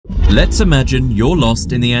Let's imagine you're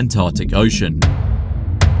lost in the Antarctic Ocean,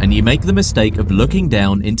 and you make the mistake of looking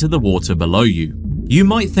down into the water below you. You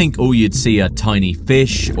might think all you'd see are tiny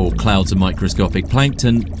fish or clouds of microscopic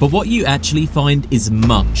plankton, but what you actually find is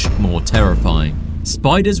much more terrifying.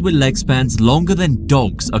 Spiders with leg spans longer than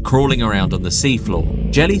dogs are crawling around on the seafloor.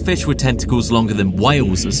 Jellyfish with tentacles longer than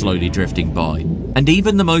whales are slowly drifting by. And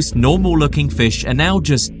even the most normal-looking fish are now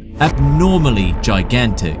just abnormally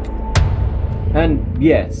gigantic. And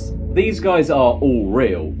yes, these guys are all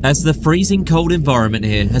real. As the freezing cold environment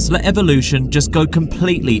here has let evolution just go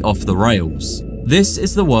completely off the rails. This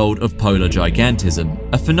is the world of polar gigantism,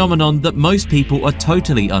 a phenomenon that most people are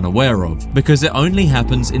totally unaware of because it only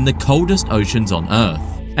happens in the coldest oceans on Earth.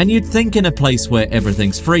 And you'd think in a place where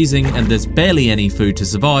everything's freezing and there's barely any food to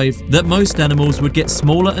survive, that most animals would get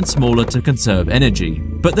smaller and smaller to conserve energy.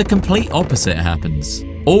 But the complete opposite happens.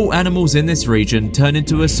 All animals in this region turn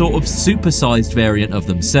into a sort of supersized variant of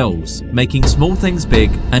themselves, making small things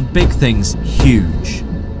big and big things huge.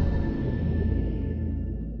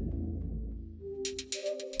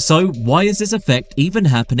 So why is this effect even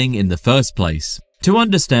happening in the first place? To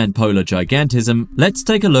understand polar gigantism, let's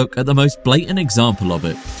take a look at the most blatant example of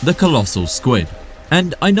it, the colossal squid.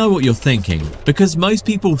 And I know what you're thinking, because most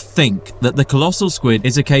people think that the colossal squid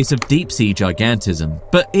is a case of deep-sea gigantism,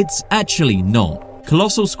 but it's actually not.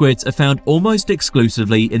 Colossal squids are found almost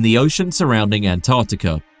exclusively in the ocean surrounding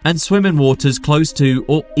Antarctica, and swim in waters close to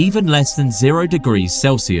or even less than 0 degrees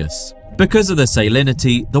Celsius. Because of the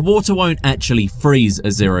salinity, the water won't actually freeze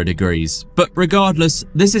at 0 degrees, but regardless,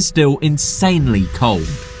 this is still insanely cold.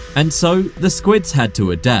 And so, the squids had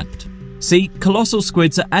to adapt. See, colossal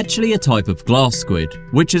squids are actually a type of glass squid,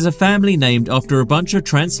 which is a family named after a bunch of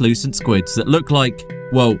translucent squids that look like,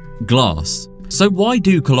 well, glass. So why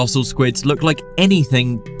do colossal squids look like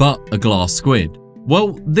anything but a glass squid?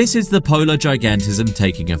 Well, this is the polar gigantism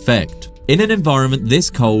taking effect. In an environment this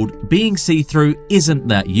cold, being see-through isn't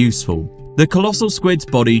that useful. The colossal squid's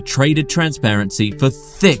body traded transparency for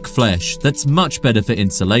thick flesh that's much better for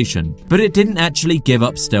insulation, but it didn't actually give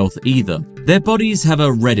up stealth either. Their bodies have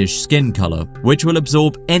a reddish skin color, which will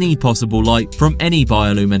absorb any possible light from any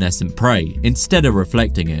bioluminescent prey instead of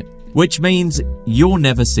reflecting it, which means you'll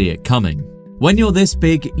never see it coming. When you're this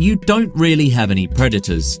big, you don't really have any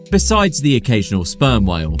predators, besides the occasional sperm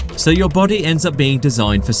whale, so your body ends up being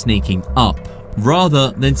designed for sneaking up,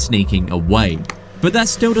 rather than sneaking away. But that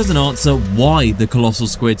still doesn't answer why the colossal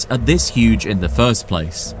squids are this huge in the first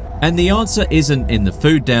place. And the answer isn't in the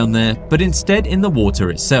food down there, but instead in the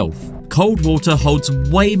water itself. Cold water holds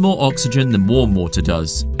way more oxygen than warm water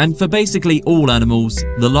does, and for basically all animals,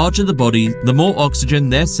 the larger the body, the more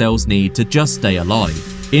oxygen their cells need to just stay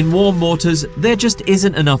alive. In warm waters, there just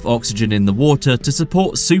isn't enough oxygen in the water to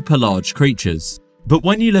support super large creatures. But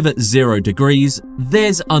when you live at 0 degrees,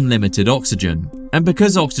 there's unlimited oxygen. And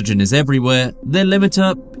because oxygen is everywhere, their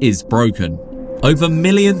limiter is broken. Over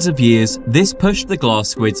millions of years, this pushed the glass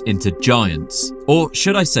squids into giants, or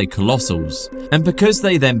should I say colossals. And because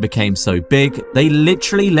they then became so big, they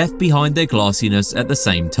literally left behind their glassiness at the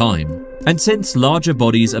same time. And since larger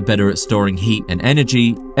bodies are better at storing heat and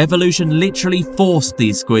energy, evolution literally forced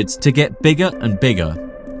these squids to get bigger and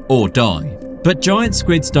bigger, or die. But giant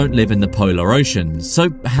squids don't live in the polar oceans, so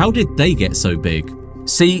how did they get so big?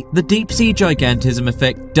 See, the deep-sea gigantism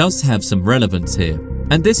effect does have some relevance here,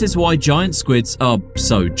 and this is why giant squids are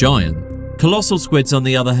so giant. Colossal squids, on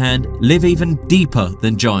the other hand, live even deeper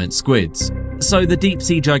than giant squids, so the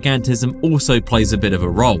deep-sea gigantism also plays a bit of a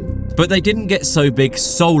role. But they didn't get so big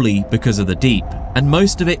solely because of the deep, and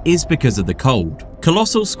most of it is because of the cold.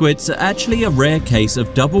 Colossal squids are actually a rare case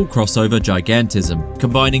of double crossover gigantism,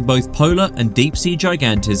 combining both polar and deep-sea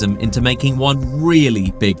gigantism into making one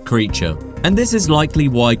really big creature. And this is likely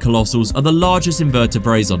why colossals are the largest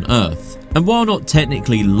invertebrates on Earth. And while not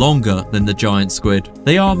technically longer than the giant squid,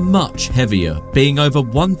 they are much heavier, being over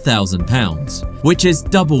 1,000 pounds, which is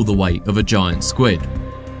double the weight of a giant squid.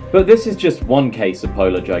 But this is just one case of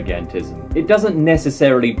polar gigantism. It doesn't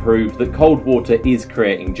necessarily prove that cold water is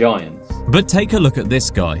creating giants. But take a look at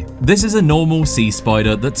this guy. This is a normal sea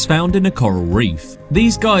spider that's found in a coral reef.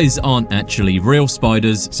 These guys aren't actually real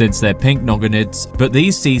spiders since they're pink nogginids, but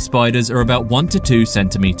these sea spiders are about 1 to 2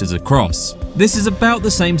 centimeters across. This is about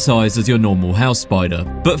the same size as your normal house spider,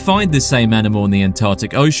 but find this same animal in the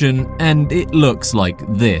Antarctic Ocean and it looks like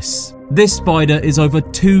this. This spider is over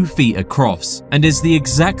 2 feet across and is the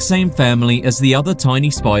exact same family as the other tiny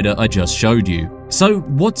spider I just showed you. So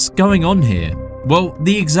what's going on here? Well,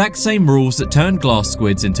 the exact same rules that turned glass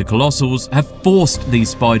squids into colossals have forced these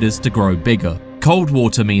spiders to grow bigger. Cold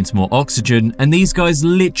water means more oxygen, and these guys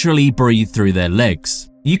literally breathe through their legs.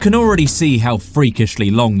 You can already see how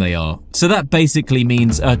freakishly long they are, so that basically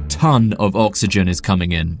means a ton of oxygen is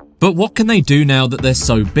coming in. But what can they do now that they're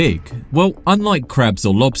so big? Well, unlike crabs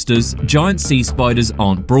or lobsters, giant sea spiders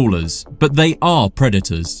aren't brawlers, but they are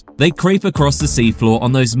predators. They creep across the seafloor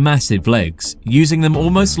on those massive legs, using them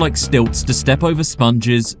almost like stilts to step over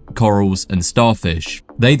sponges, corals, and starfish.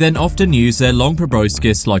 They then often use their long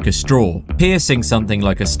proboscis like a straw, piercing something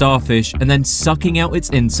like a starfish and then sucking out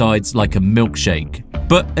its insides like a milkshake.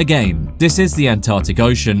 But again, this is the Antarctic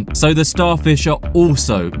Ocean, so the starfish are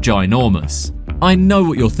also ginormous. I know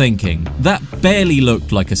what you're thinking, that barely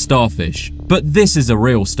looked like a starfish, but this is a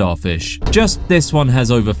real starfish, just this one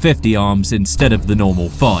has over 50 arms instead of the normal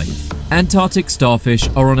 5. Antarctic starfish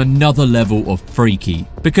are on another level of freaky,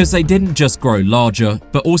 because they didn't just grow larger,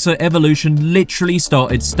 but also evolution literally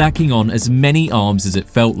started stacking on as many arms as it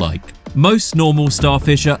felt like. Most normal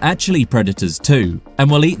starfish are actually predators too,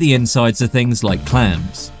 and will eat the insides of things like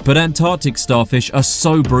clams. But Antarctic starfish are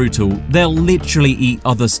so brutal, they'll literally eat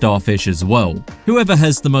other starfish as well. Whoever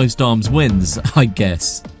has the most arms wins, I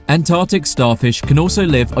guess. Antarctic starfish can also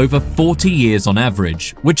live over 40 years on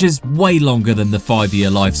average, which is way longer than the 5-year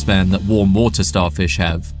lifespan that warm water starfish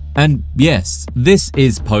have. And yes, this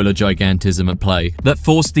is polar gigantism at play that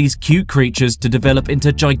forced these cute creatures to develop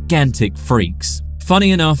into gigantic freaks.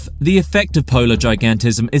 Funny enough, the effect of polar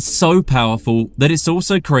gigantism is so powerful that it's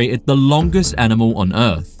also created the longest animal on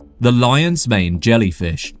Earth, the lion's mane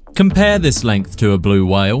jellyfish. Compare this length to a blue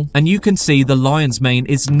whale, and you can see the lion's mane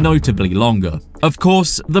is notably longer. Of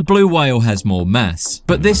course, the blue whale has more mass,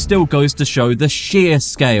 but this still goes to show the sheer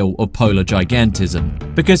scale of polar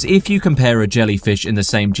gigantism. Because if you compare a jellyfish in the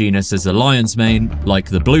same genus as a lion's mane, like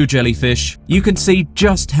the blue jellyfish, you can see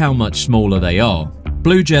just how much smaller they are.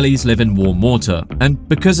 Blue jellies live in warm water, and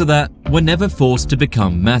because of that, were never forced to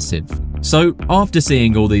become massive. So, after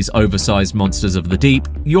seeing all these oversized monsters of the deep,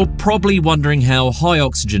 you're probably wondering how high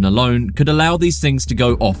oxygen alone could allow these things to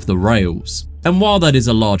go off the rails. And while that is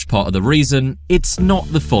a large part of the reason, it's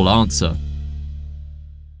not the full answer.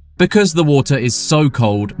 Because the water is so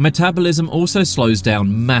cold, metabolism also slows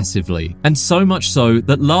down massively, and so much so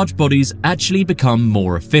that large bodies actually become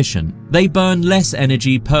more efficient. They burn less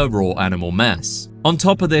energy per raw animal mass. On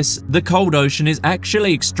top of this, the cold ocean is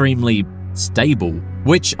actually extremely stable,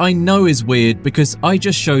 which I know is weird because I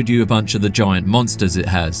just showed you a bunch of the giant monsters it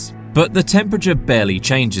has. But the temperature barely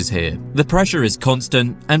changes here, the pressure is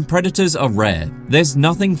constant, and predators are rare. There's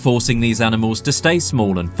nothing forcing these animals to stay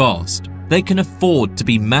small and fast. They can afford to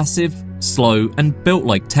be massive, slow, and built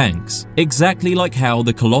like tanks, exactly like how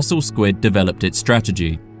the colossal squid developed its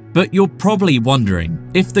strategy. But you're probably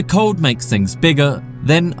wondering, if the cold makes things bigger,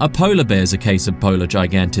 then are polar bears a case of polar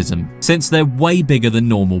gigantism, since they're way bigger than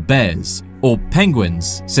normal bears? Or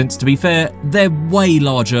penguins, since to be fair, they're way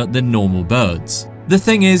larger than normal birds? The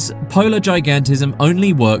thing is, polar gigantism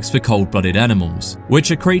only works for cold-blooded animals, which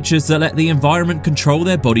are creatures that let the environment control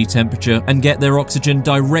their body temperature and get their oxygen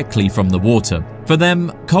directly from the water. For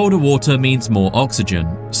them, colder water means more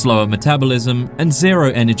oxygen, slower metabolism, and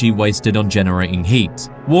zero energy wasted on generating heat.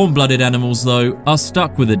 Warm-blooded animals, though, are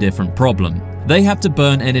stuck with a different problem. They have to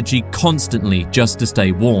burn energy constantly just to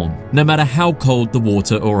stay warm, no matter how cold the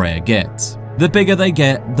water or air gets. The bigger they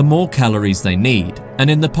get, the more calories they need, and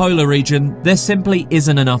in the polar region, there simply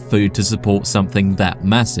isn't enough food to support something that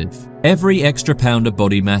massive. Every extra pound of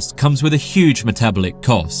body mass comes with a huge metabolic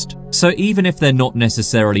cost. So even if they're not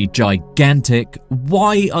necessarily gigantic,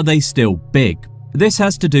 why are they still big? This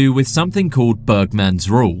has to do with something called Bergmann's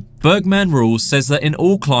rule. Bergmann rule says that in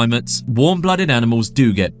all climates, warm-blooded animals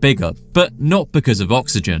do get bigger, but not because of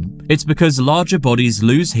oxygen. It's because larger bodies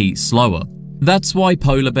lose heat slower. That's why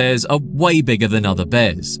polar bears are way bigger than other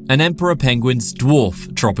bears, and emperor penguins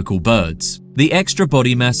dwarf tropical birds. The extra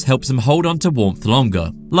body mass helps them hold on to warmth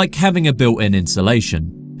longer, like having a built-in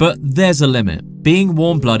insulation. But there's a limit. Being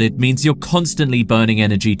warm-blooded means you're constantly burning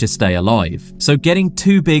energy to stay alive, so getting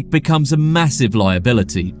too big becomes a massive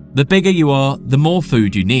liability. The bigger you are, the more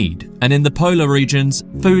food you need, and in the polar regions,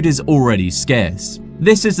 food is already scarce.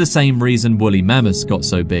 This is the same reason woolly mammoths got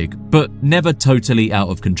so big, but never totally out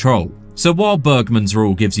of control. So while Bergmann's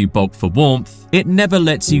rule gives you bulk for warmth, it never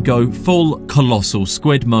lets you go full colossal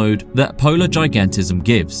squid mode that polar gigantism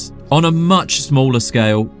gives. On a much smaller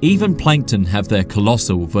scale, even plankton have their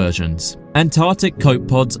colossal versions. Antarctic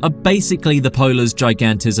copepods are basically the polar's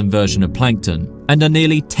gigantism version of plankton, and are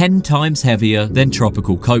nearly 10 times heavier than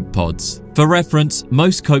tropical copepods. For reference,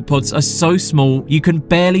 most copepods are so small you can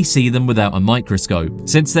barely see them without a microscope,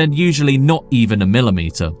 since they're usually not even a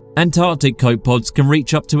millimeter. Antarctic copepods can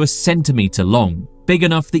reach up to a centimeter long, big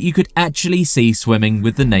enough that you could actually see swimming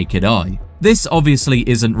with the naked eye. This obviously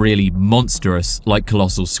isn't really monstrous like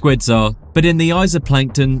colossal squids are, but in the eyes of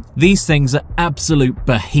plankton, these things are absolute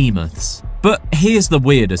behemoths. But here's the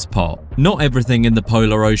weirdest part. Not everything in the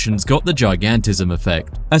polar oceans got the gigantism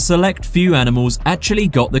effect. A select few animals actually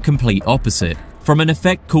got the complete opposite, from an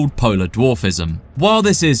effect called polar dwarfism. While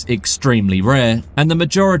this is extremely rare, and the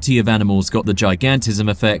majority of animals got the gigantism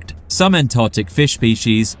effect, some Antarctic fish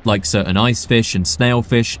species, like certain ice fish and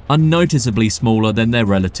snailfish, are noticeably smaller than their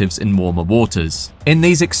relatives in warmer waters. In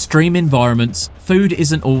these extreme environments, food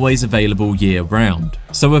isn't always available year-round,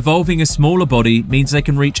 so evolving a smaller body means they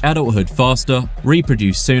can reach adulthood faster,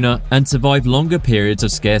 reproduce sooner, and survive longer periods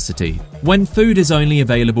of scarcity. When food is only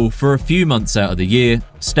available for a few months out of the year,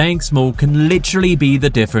 staying small can literally be the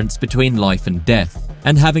difference between life and death,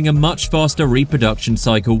 and having a much faster reproduction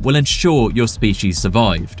cycle will ensure your species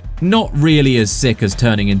survived. Not really as sick as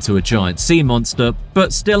turning into a giant sea monster,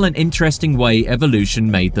 but still an interesting way evolution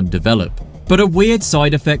made them develop. But a weird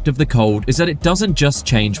side effect of the cold is that it doesn't just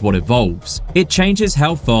change what evolves, it changes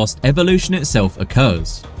how fast evolution itself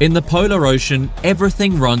occurs. In the polar ocean,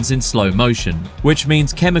 everything runs in slow motion, which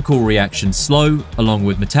means chemical reactions slow, along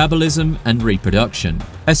with metabolism and reproduction.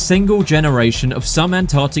 A single generation of some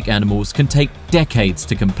Antarctic animals can take decades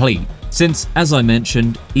to complete, since, as I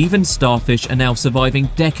mentioned, even starfish are now surviving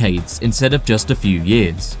decades instead of just a few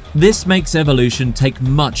years. This makes evolution take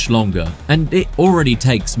much longer, and it already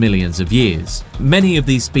takes millions of years. Many of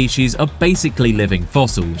these species are basically living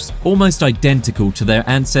fossils, almost identical to their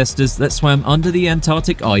ancestors that swam under the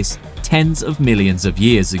Antarctic ice tens of millions of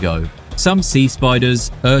years ago. Some sea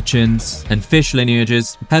spiders, urchins, and fish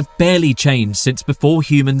lineages have barely changed since before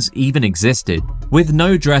humans even existed. With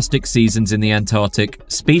no drastic seasons in the Antarctic,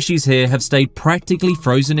 species here have stayed practically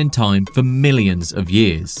frozen in time for millions of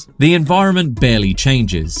years. The environment barely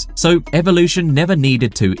changes, so evolution never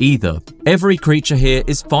needed to either. Every creature here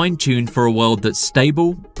is fine-tuned for a world that's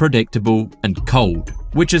stable, predictable, and cold,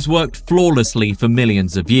 which has worked flawlessly for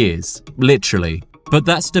millions of years, literally. But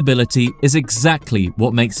that stability is exactly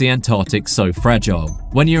what makes the Antarctic so fragile.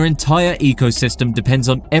 When your entire ecosystem depends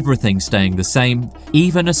on everything staying the same,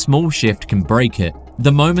 even a small shift can break it.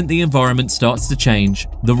 The moment the environment starts to change,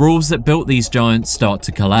 the rules that built these giants start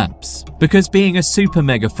to collapse. Because being a super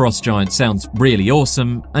mega frost giant sounds really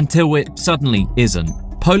awesome until it suddenly isn't.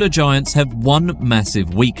 Polar giants have one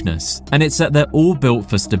massive weakness, and it's that they're all built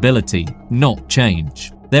for stability, not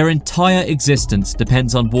change. Their entire existence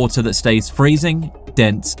depends on water that stays freezing,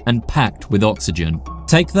 dense, and packed with oxygen.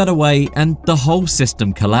 Take that away and the whole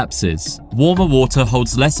system collapses. Warmer water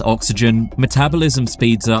holds less oxygen, metabolism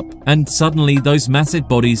speeds up, and suddenly those massive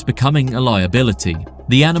bodies becoming a liability.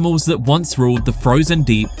 The animals that once ruled the frozen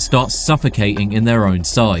deep start suffocating in their own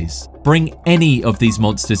size. Bring any of these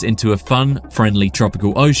monsters into a fun, friendly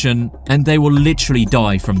tropical ocean, and they will literally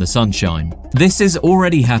die from the sunshine. This is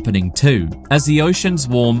already happening too. As the oceans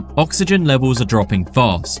warm, oxygen levels are dropping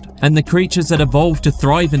fast, and the creatures that evolved to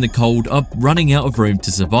thrive in the cold are running out of room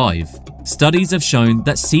to survive. Studies have shown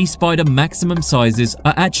that sea spider maximum sizes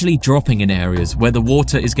are actually dropping in areas where the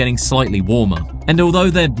water is getting slightly warmer. And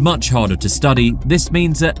although they're much harder to study, this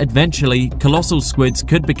means that eventually colossal squids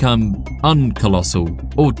could become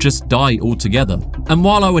uncolossal, or just die altogether. And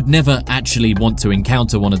while I would never actually want to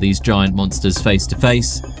encounter one of these giant monsters face to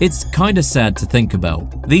face, it's kinda sad to think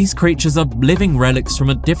about. These creatures are living relics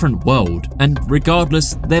from a different world, and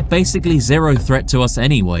regardless, they're basically zero threat to us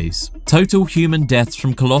anyways. Total human deaths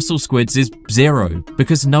from colossal squids is 0,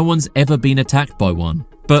 because no one's ever been attacked by one.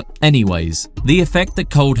 But anyways, the effect that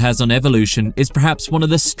cold has on evolution is perhaps one of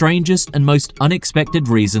the strangest and most unexpected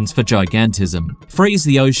reasons for gigantism. Freeze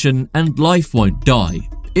the ocean and life won't die,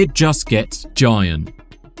 it just gets giant.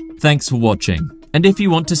 Thanks for watching, and if you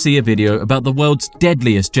want to see a video about the world's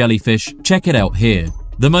deadliest jellyfish, check it out here.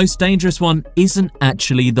 The most dangerous one isn't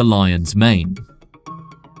actually the lion's mane.